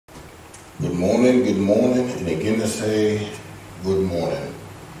Good morning, and again to say good morning.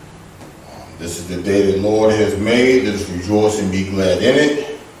 This is the day the Lord has made. Let us rejoice and be glad in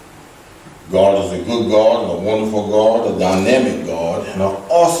it. God is a good God, and a wonderful God, a dynamic God, and an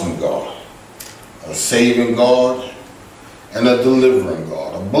awesome God, a saving God, and a delivering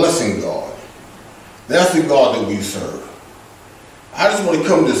God, a blessing God. That's the God that we serve. I just want to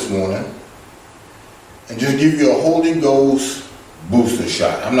come this morning and just give you a Holy Ghost booster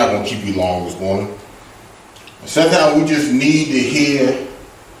shot. I'm not going to keep you long this morning. Sometimes we just need to hear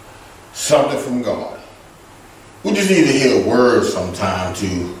something from God. We just need to hear a word sometime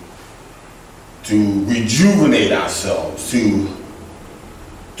to rejuvenate ourselves, to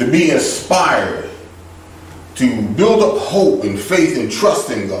be inspired, to build up hope and faith and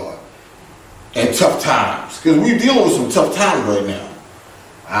trust in God in tough times. Because we're dealing with some tough times right now.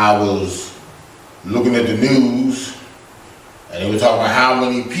 I was looking at the news, and they were talking about how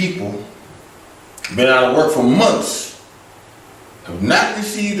many people been out of work for months, have not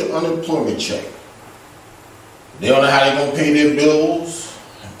received an unemployment check. They don't know how they're going to pay their bills,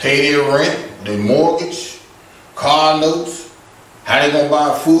 pay their rent, their mortgage, car notes, how they're going to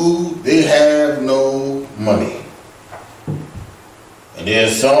buy food. They have no money. And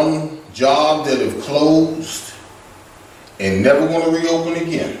there's some jobs that have closed and never going to reopen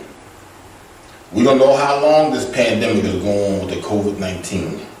again. We don't know how long this pandemic is going on with the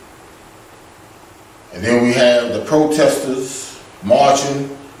COVID-19. And then we have the protesters marching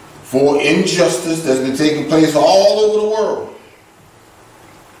for injustice that's been taking place all over the world.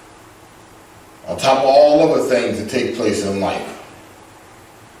 On top of all other things that take place in life.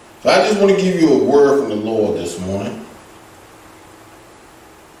 So I just want to give you a word from the Lord this morning.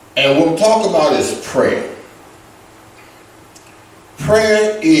 And what we'll talk about is prayer.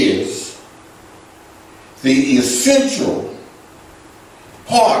 Prayer is the essential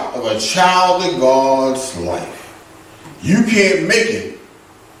part of a child of God's life. You can't make it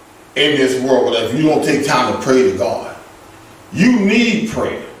in this world if you don't take time to pray to God. You need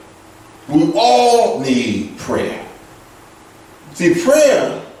prayer. We all need prayer. See,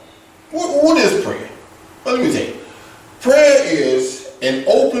 prayer, what is prayer? Well, let me tell you. Prayer is an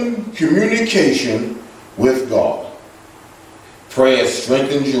open communication with God. Prayer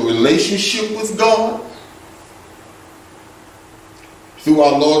strengthens your relationship with God through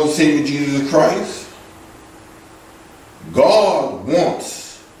our Lord and Savior Jesus Christ. God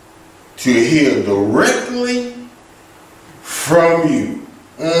wants to hear directly from you.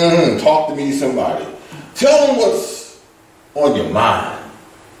 Talk to me, somebody. Tell them what's on your mind.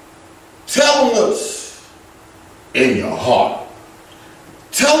 Tell them what's in your heart.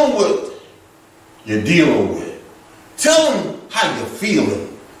 Tell them what you're dealing with. Tell them how you're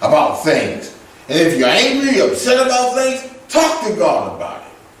feeling about things. And if you're angry, upset about things, talk to God about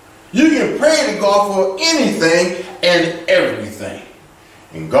it. You can pray to God for anything and everything.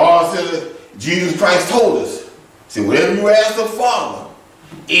 And God said, Jesus Christ told us, say, whatever you ask the Father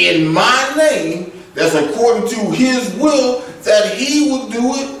in my name, that's according to his will, that he will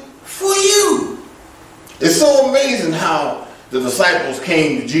do it for you. It's so amazing how the disciples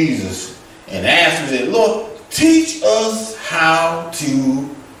came to Jesus and asked him, Lord, teach us how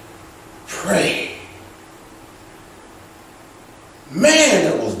to pray. Man,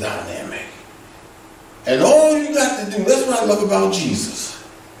 that was dynamic. And all you got to do, that's what I love about Jesus.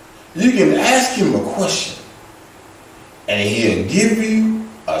 You can ask him a question, and he'll give you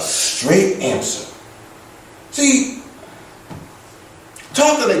a straight answer. See,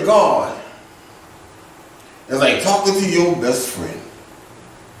 talking to God is like talking to your best friend.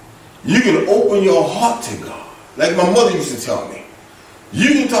 You can open your heart to God. Like my mother used to tell me. You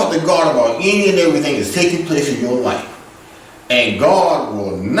can talk to God about any and everything that's taking place in your life. And God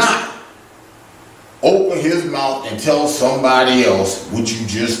will not open his mouth and tell somebody else what you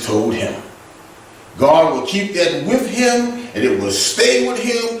just told him. God will keep that with him, and it will stay with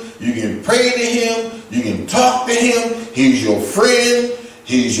him. You can pray to him. You can talk to him. He's your friend.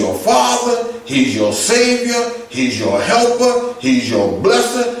 He's your father. He's your savior. He's your helper. He's your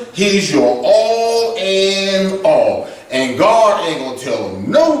blesser. He's your all and all. And God ain't going to tell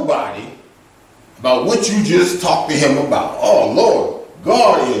nobody about what you just talked to him about. Oh, Lord,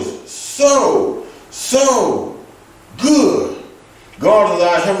 God is so good. God is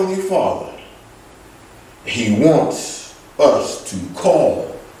our Heavenly Father. He wants us to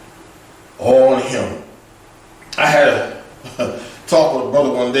call on him. I had a talk with a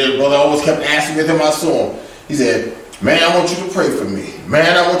brother one day. The brother always kept asking me every time I saw him. He said, man, I want you to pray for me.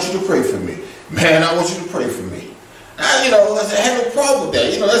 Man, I want you to pray for me. Man, I want you to pray for me. I said, I have no problem with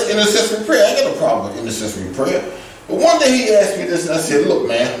that. That's intercessory prayer. I got no problem with intercessory prayer. But one day he asked me this, and I said, look,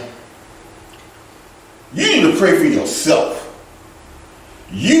 man, need to pray for yourself.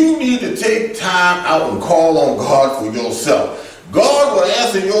 You need to take time out and call on God for yourself. God will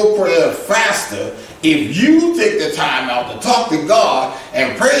answer your prayer faster if you take the time out to talk to God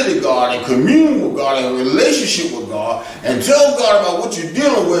and pray to God and commune with God and relationship with God and tell God about what you're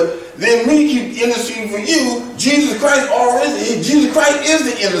dealing with. Then we keep interceding for you. Jesus Christ is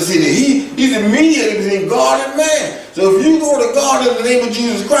the intercessor. He's the mediator between God and man. So if you go to God in the name of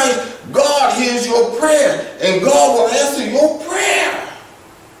Jesus Christ, God hears your prayer and God will answer your prayer.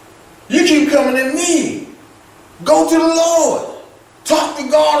 You keep coming to me. Go to the Lord. Talk to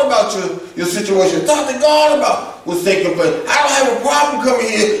God about your situation. Talk to God about what's taking place. I don't have a problem coming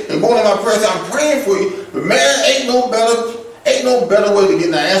here and going to my prayer. I'm praying for you. But man, ain't no better way to get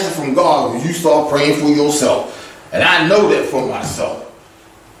an answer from God when you start praying for yourself. And I know that for myself.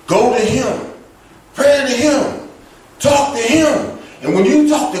 Go to Him. Pray to Him. Talk to Him. And when you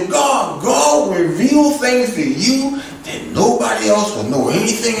talk to God, God will reveal things to you that nobody else will know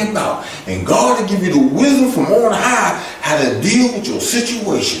anything about. And God will give you the wisdom from on high how to deal with your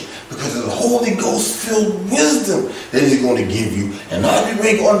situation. Because of the Holy Ghost filled wisdom that He's going to give you. And not people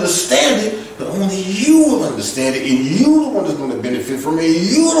ain't going to understand it, but only you will understand it. And you the one that's going to benefit from it. And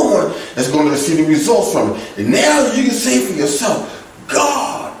you the one that's going to see the results from it. And now you can say for yourself,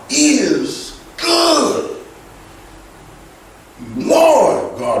 God is good.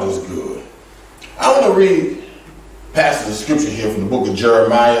 Lord, God is good. I want to read a passage of scripture here from the book of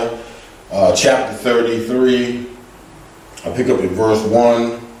Jeremiah, chapter 33. I'll pick up at verse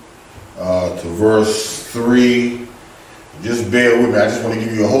 1 to verse 3. Just bear with me. I just want to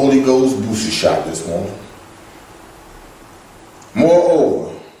give you a Holy Ghost booster shot this morning.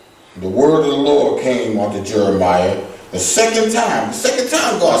 Moreover, the word of the Lord came unto Jeremiah the second time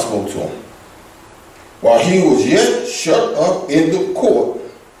God spoke to him, while he was yet shut up in the court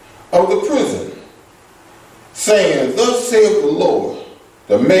of the prison, saying, Thus saith the Lord,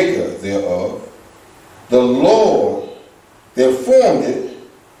 the maker thereof, the Lord that formed it,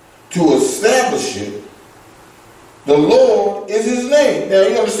 to establish it. The Lord is His name. Now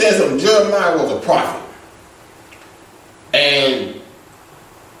you understand something. Jeremiah was a prophet. And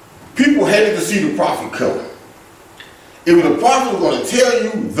people hated to see the prophet come. If the prophet was going to tell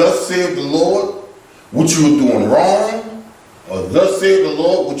you, Thus saith the Lord, what you were doing wrong, or thus said the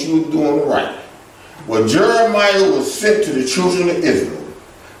Lord, what you were doing right. Well, Jeremiah was sent to the children of Israel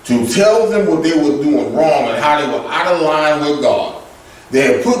to tell them what they were doing wrong and how they were out of line with God. They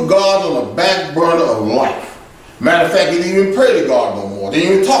had put God on the back burner of life. Matter of fact, they didn't even pray to God no more. They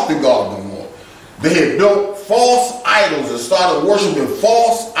didn't even talk to God no more. They had built false idols and started worshiping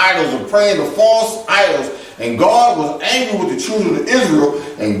false idols and praying to false idols. And God was angry with the children of Israel,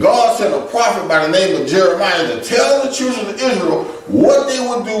 and God sent a prophet by the name of Jeremiah to tell the children of Israel what they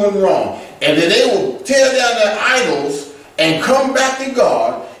were doing wrong. And that they would tear down their idols and come back to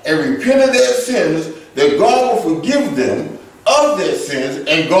God and repent of their sins, that God will forgive them of their sins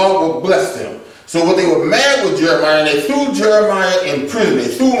and God will bless them. So when they were mad with Jeremiah, and they threw Jeremiah in prison.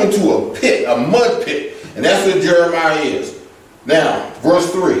 They threw him into a pit, a mud pit. And that's what Jeremiah is. Now,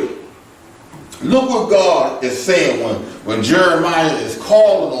 verse 3. Look what God is saying when Jeremiah is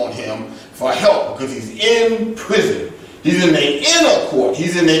calling on him for help, because he's in prison. He's in the inner court.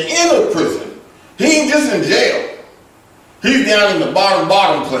 He's in the inner prison. He ain't just in jail. He's down in the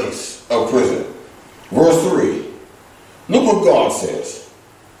bottom place of prison. Verse 3. Look what God says.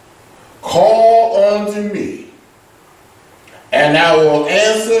 Call unto me, and I will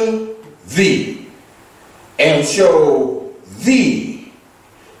answer thee, and show thee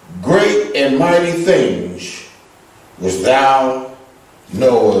great and mighty things which thou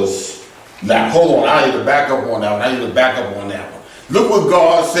knowest not. Hold on, I need to back up on that one. Look what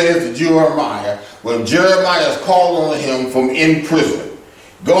God says to Jeremiah when Jeremiah is calling on him from in prison.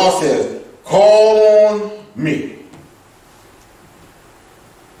 God says, call on me.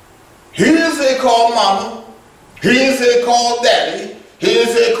 He didn't say call mama. He didn't say call daddy. He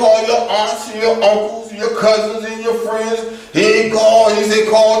didn't say call your aunts and your uncles, your cousins and your friends. He said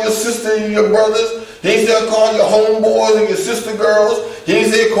call your sister and your brothers. He said call your homeboys and your sister girls. He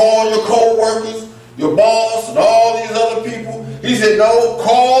said call your co-workers, your boss, and all these other people. He said, no,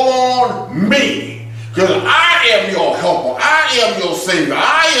 call on me. Because I am your helper. I am your savior.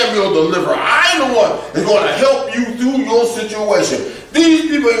 I am your deliverer. I am the one that's going to help you through your situation. These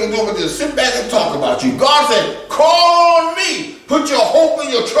people ain't going to do but just sit back and talk about you. God said, call on me. Put your hope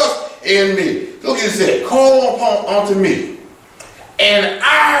and your trust in me. Look at it said, call unto me, and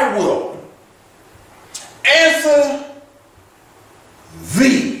I will answer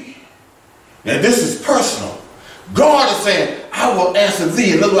thee. Now this is personal. God is saying, I will answer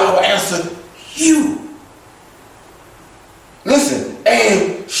thee. In other words, I will answer you. Listen,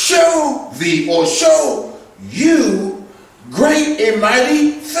 and show thee, or show you, great and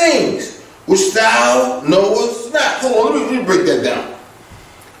mighty things which thou knowest not. Hold on, let me break that down.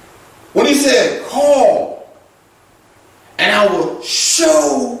 When he said, call, and I will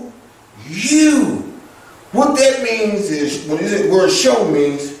show you. What that means is, when the word show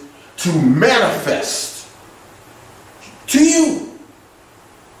means to manifest to you,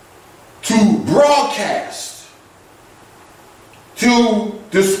 to broadcast, to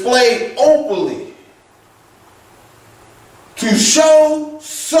display openly, to show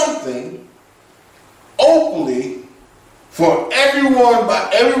something openly for everybody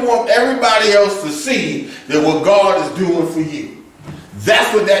else to see that what God is doing for you.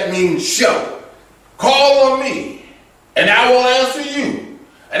 That's what that means, show. Call on me, and I will answer you,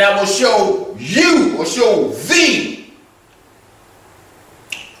 and I will show you, or show thee,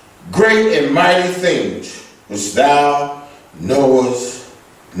 great and mighty things which thou knowest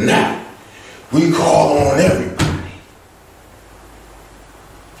not. We call on everybody.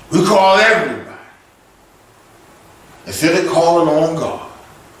 We call everybody. Instead of calling on God.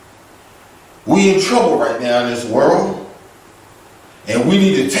 We in trouble right now in this world, and we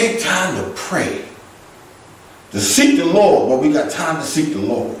need to take time to pray. To seek the Lord, but we got time to seek the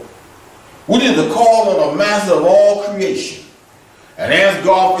Lord. We need to call on the master of all creation and ask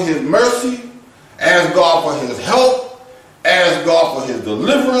God for his mercy, ask God for his help, ask God for his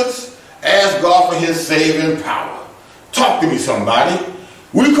deliverance, ask God for his saving power. Talk to me, somebody.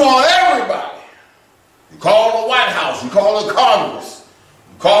 We call everybody. We call the White House, we call the Congress,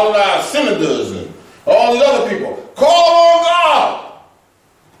 we call our senators and all these other people. Call on God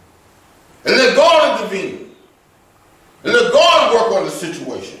and let God intervene. And let God work on the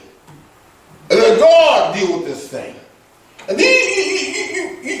situation. And let God deal with this thing. And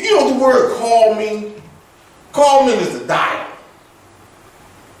then you know the word call me? Call me is to dial.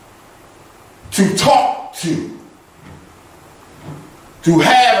 To talk to. To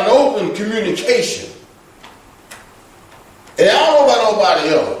have an open communication. And I don't know about nobody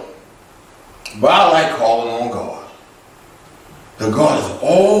else, but I like calling on God. That God has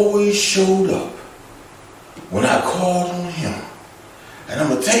always showed up when I called on him. And I'm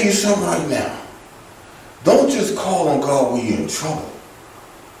going to tell you something right now. Don't just call on God when you're in trouble.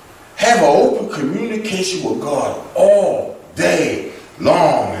 Have an open communication with God all day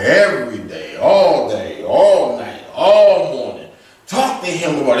long, every day, all night, all morning. Talk to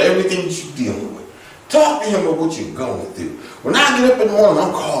him about everything that you're dealing with. Talk to him about what you're going through. When I get up in the morning,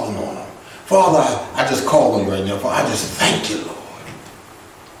 I'm calling on him. Father, I just call on you right now. Father, I just thank you, Lord,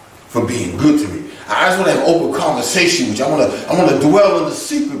 for being good to me. I just want to have an open conversation with you. I want to dwell in the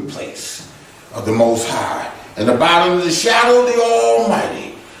secret place of the Most High and abide under the shadow of the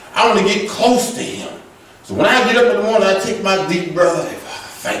Almighty. I want to get close to him. So when I get up in the morning, I take my deep breath. I say, Father,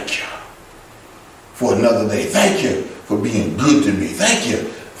 thank you for another day. Thank you for being good to me. Thank you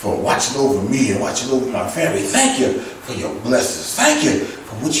for watching over me and watching over my family. Thank you for your blessings. Thank you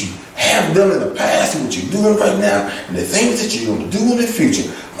for what you have done in the past and what you're doing right now and the things that you're going to do in the future.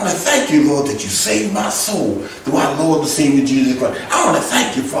 I want to thank you, Lord, that you saved my soul through our Lord and Savior Jesus Christ. I want to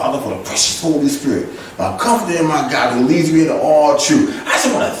thank you, Father, for the precious Holy Spirit, my comforter and my God who leads me into all truth. I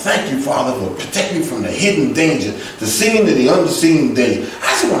just want to thank you, Father, for protecting me from the hidden danger, the seen and the unseen danger.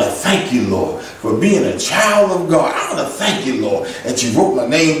 I just want to thank you, Lord, for being a child of God. I want to thank you, Lord, that you wrote my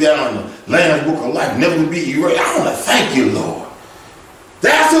name down in the Lamb's Book of Life, never to be erased. I want to thank you, Lord.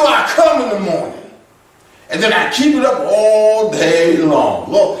 That's who I come in the morning. And then I keep it up all day long.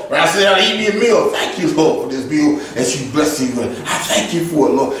 Lord, when I say I eat me a meal, thank you, Lord, for this meal that you blessed me with. I thank you for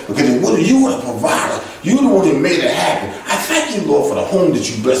it, Lord, because you were the provider. You the one that made it happen. I thank you, Lord, for the home that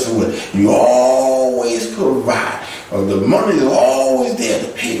you blessed me with. You always provide. The money is always there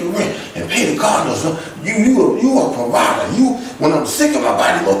to pay the rent and pay the car notes. You are a provider. When I'm sick of my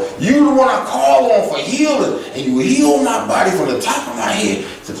body, Lord, you the one I call on for healing. And you heal my body from the top of my head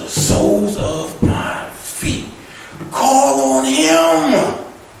to the soles of my feet. Call on him.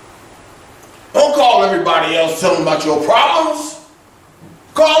 Don't call everybody else, tell them about your problems.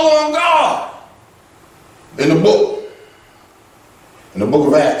 Call on God. In the book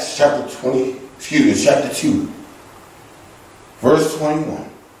of Acts, chapter 2, verse 21.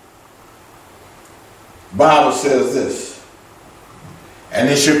 The Bible says this, and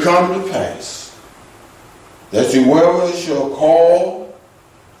it shall come to pass that whoever shall call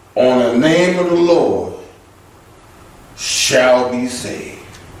on the name of the Lord shall be saved.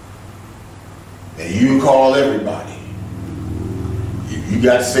 And you call everybody. You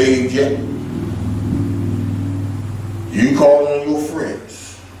got saved yet? You call on your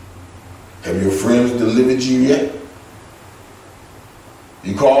friends. Have your friends delivered you yet?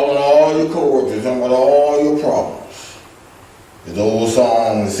 You call on all your coworkers and with all your problems. There's an old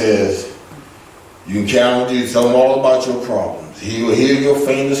song that says, you can count on Jesus, tell him all about your problems. He will hear your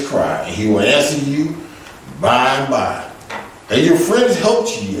faintest cry, and he will answer you by and by. Have your friends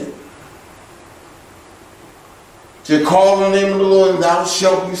helped you yet? To call on the name of the Lord, and thou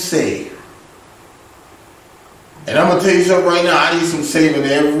shalt be saved. And I'm going to tell you something right now, I need some saving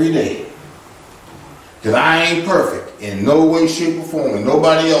every day. Because I ain't perfect in no way, shape, or form, and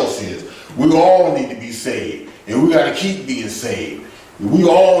nobody else is. We all need to be saved, and we got to keep being saved. We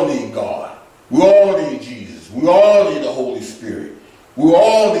all need God. We all need Jesus. We all need the Holy Spirit. We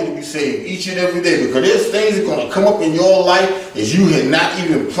all need to be saved each and every day, because there's things that are going to come up in your life that you had not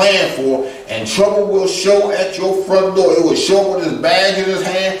even planned for, and trouble will show at your front door. It will show up with his bag in his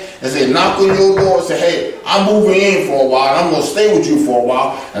hand and say, knock on your door and say, hey, I'm moving in for a while, and I'm going to stay with you for a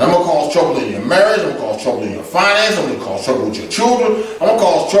while, and I'm going to cause trouble in your marriage, I'm going to cause trouble in your finance, I'm going to cause trouble with your children, I'm going to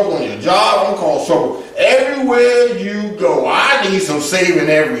cause trouble in your job, I'm going to cause trouble everywhere you go. I need some saving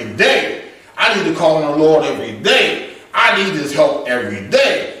every day. I need to call on the Lord every day. I need his help every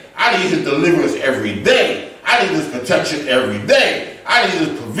day. I need his deliverance every day. I need his protection every day. I need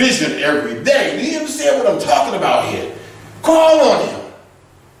his provision every day. Do you understand what I'm talking about here? Call on him,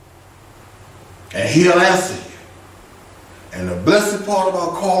 and he'll answer you. And the blessed part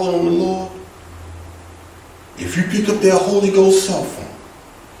about calling on the Lord, if you pick up their Holy Ghost cell phone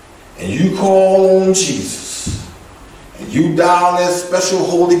and you call on Jesus and you dial that special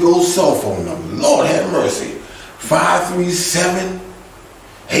Holy Ghost cell phone number, Lord have mercy,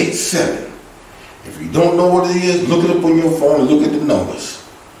 53787. If you don't know what it is, look it up on your phone and look at the numbers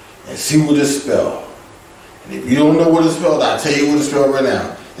and see what it spells. And if you don't know what it spells, I'll tell you what it spells right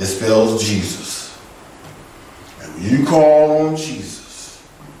now. It spells Jesus. And when you call on Jesus,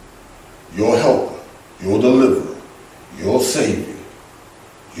 your helper, your deliverer, your savior,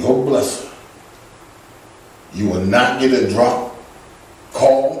 your blesser, you will not get a drop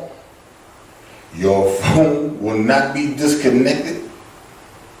call. Your phone will not be disconnected.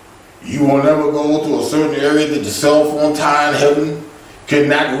 You will never go to a certain area that the cell phone tower in heaven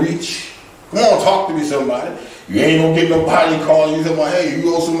cannot reach. Come on, talk to me, somebody. You ain't gonna get nobody calling you about, hey,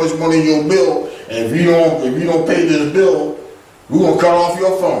 you owe so much money in your bill, and if you don't pay this bill, we're gonna cut off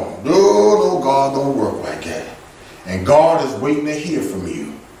your phone. No, God don't work like that. And God is waiting to hear from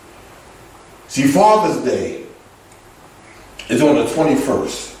you. See, Father's Day is on the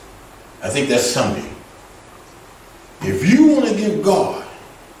 21st. I think that's Sunday. If you want to give God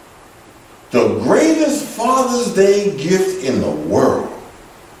the greatest Father's Day gift in the world,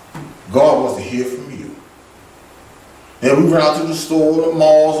 God wants to hear from you. And we run out to the store, the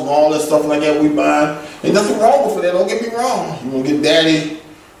malls, and all that stuff like that we buy. There's nothing wrong with that, don't get me wrong. You want to get daddy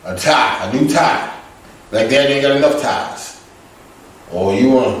a tie, a new tie. Like daddy ain't got enough ties. Or you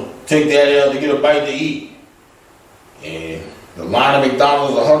want to take daddy out to get a bite to eat. And the line of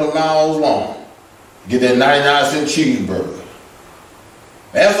McDonald's is 100 miles long. Get that 99-cent cheeseburger.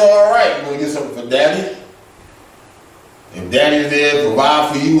 That's all right. You want to get something for daddy? If daddy's there to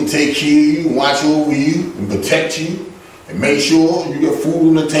provide for you and take care of you and watch over you and protect you and make sure you get food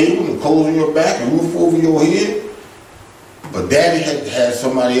on the table and clothes on your back and roof over your head. But daddy had to have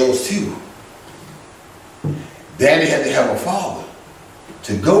somebody else too. Daddy had to have a father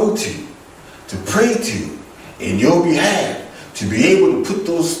to go to pray to in your behalf, to be able to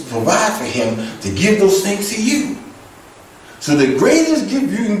provide for him, to give those things to you. So the greatest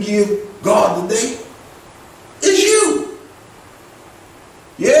gift you can give God today is you.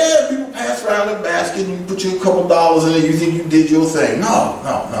 Yeah, people pass around a basket and you put you a couple dollars in it, you think you did your thing.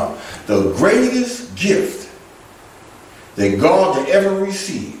 No. The greatest gift that God could ever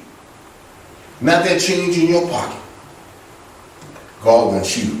receive, not that change in your pocket. God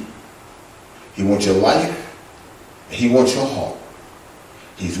wants you. He wants your life. He wants your heart.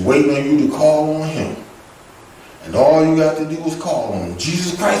 He's waiting on you to call on him. And all you got to do is call on him.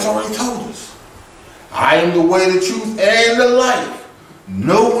 Jesus Christ already told us, I am the way, the truth, and the life.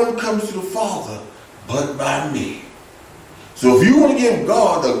 No one comes to the Father but by me. So if you want to give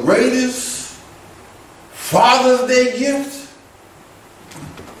God the greatest Father's Day gift,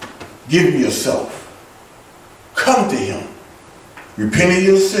 give him yourself. Come to him. Repent of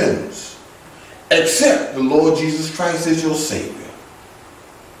your sins. Accept the Lord Jesus Christ as your Savior.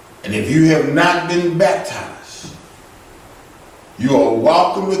 And if you have not been baptized, you are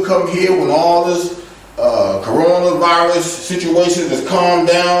welcome to come here when all this coronavirus situation has calmed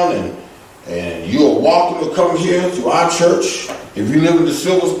down, and you are welcome to come here to our church. If you live in the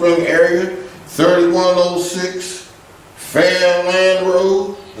Silver Spring area, 3106 Fairland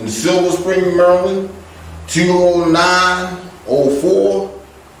Road in Silver Spring, Maryland, 20904.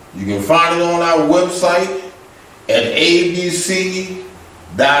 You can find it on our website at abc.org.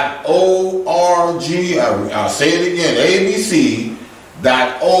 I'll say it again, abc.org.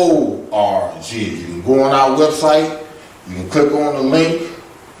 You can go on our website. You can click on the link.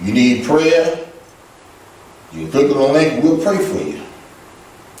 You need prayer. You can click on the link. We'll pray for you.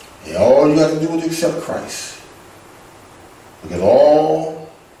 And all you have to do is accept Christ. Because all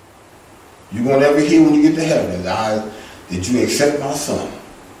you're going to ever hear when you get to heaven is, did you accept my son?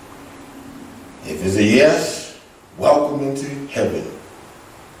 If it's a yes, welcome into heaven,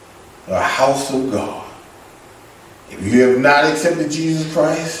 the house of God. If you have not accepted Jesus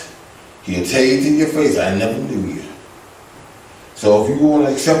Christ, he'll tell you to your face, I never knew you. So if you want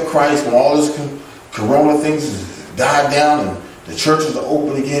to accept Christ when all this corona things died down and the churches are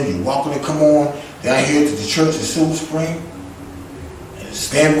open again, you're welcome to come on down here to the church in Silver Spring and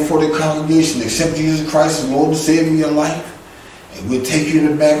stand before the congregation, accept Jesus Christ as Lord and Savior of your life, and we'll take you in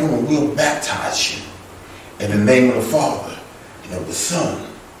the back room and we'll baptize you in the name of the Father and of the Son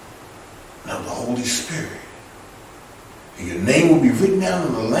and of the Holy Spirit. And your name will be written down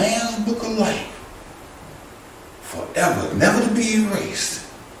in the Lamb's Book of Life forever, never to be erased.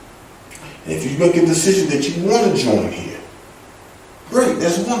 And if you make a decision that you want to join here, great,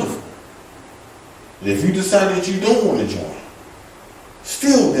 that's wonderful. And if you decide that you don't want to join,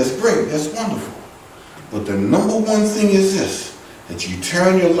 still, that's great, that's wonderful. But the number one thing is this, that you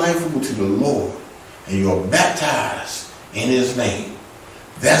turn your life over to the Lord and you're baptized in his name.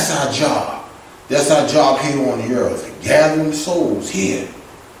 That's our job. That's our job here on the earth, gathering souls here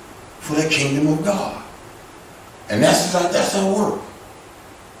for the kingdom of God. And that's our work.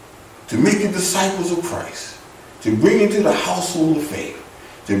 To make you disciples of Christ, to bring you to the household of faith,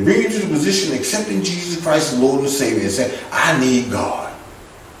 to bring you to the position of accepting Jesus Christ as Lord and Savior and say, I need God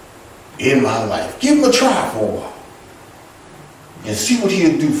in my life. Give him a try for a while and see what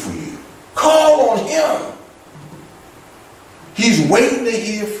he'll do for you. Call on him. He's waiting to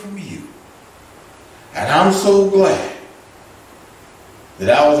hear from you. And I'm so glad that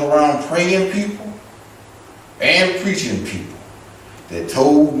I was around praying people and preaching people that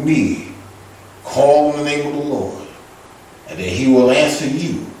told me, call on the name of the Lord, and that he will answer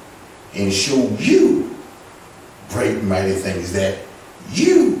you and show you great and mighty things that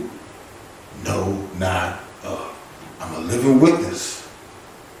you know not of. I'm a living witness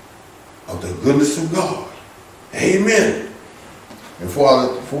of the goodness of God. Amen.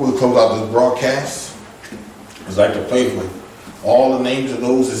 Before we close out this broadcast, I'd like to pray for all the names of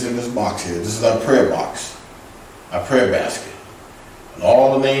those that's in this box here. This is our prayer box, our prayer basket. And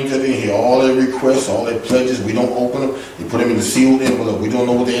all the names that are in here, all their requests, all their pledges, we don't open them. We put them in the sealed envelope. We don't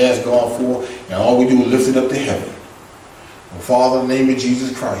know what they ask God for, and all we do is lift it up to heaven. And Father, in the name of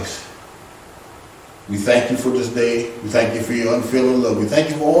Jesus Christ, we thank you for this day. We thank you for your unfailing love. We thank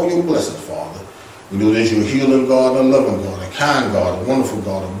you for all your blessings, Father. We know that you're a healing God, a loving God, a kind God, a wonderful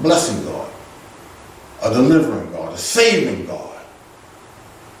God, a blessing God, a delivering God, a saving God.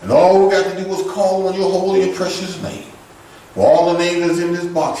 And all we got to do is call on your holy and precious name. For all the names that's in this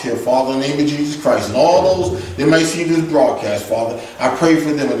box here, Father, in the name of Jesus Christ, and all those that might see this broadcast, Father, I pray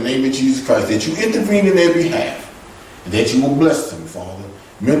for them in the name of Jesus Christ, that you intervene in their behalf, and that you will bless them, Father,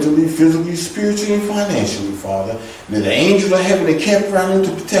 mentally, physically, spiritually, and financially, Father, and that the angels of heaven encamp around them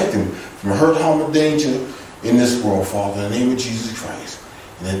to protect them from hurt, harm, and danger in this world, Father, in the name of Jesus Christ.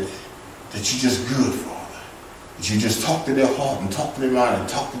 And that you're just good, Father. That you just talk to their heart and talk to their mind and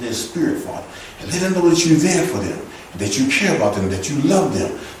talk to their spirit, Father, and let them know that you're there for them, that you care about them, that you love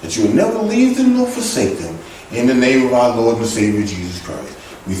them, that you will never leave them nor forsake them. In the name of our Lord and Savior, Jesus Christ.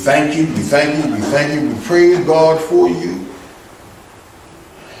 We thank you, we thank you, we thank you, we praise God for you.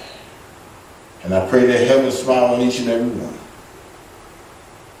 And I pray that heaven smile on each and every one.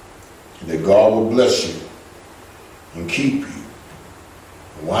 And that God will bless you and keep you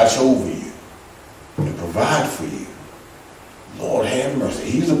and watch over you and provide for you. Lord have mercy.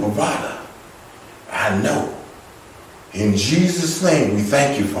 He's a provider. I know. In Jesus' name, we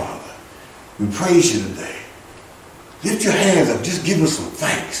thank you, Father. We praise you today. Lift your hands up. Just give him some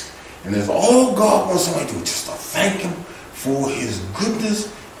thanks. And that's all God wants somebody to do, just to thank him for his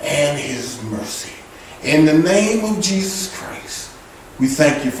goodness and his mercy. In the name of Jesus Christ, we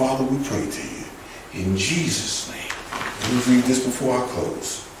thank you, Father. We pray to you. In Jesus' name. Let me read this before I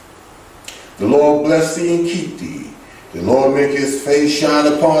close. The Lord bless thee and keep thee. The Lord make his face shine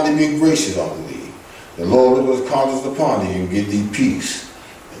upon thee and be gracious unto thee. The Lord lift his countenance upon thee and give thee peace.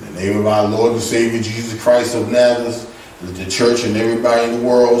 In the name of our Lord and Savior Jesus Christ of Nazareth, let the church and everybody in the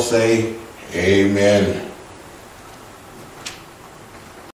world say, Amen.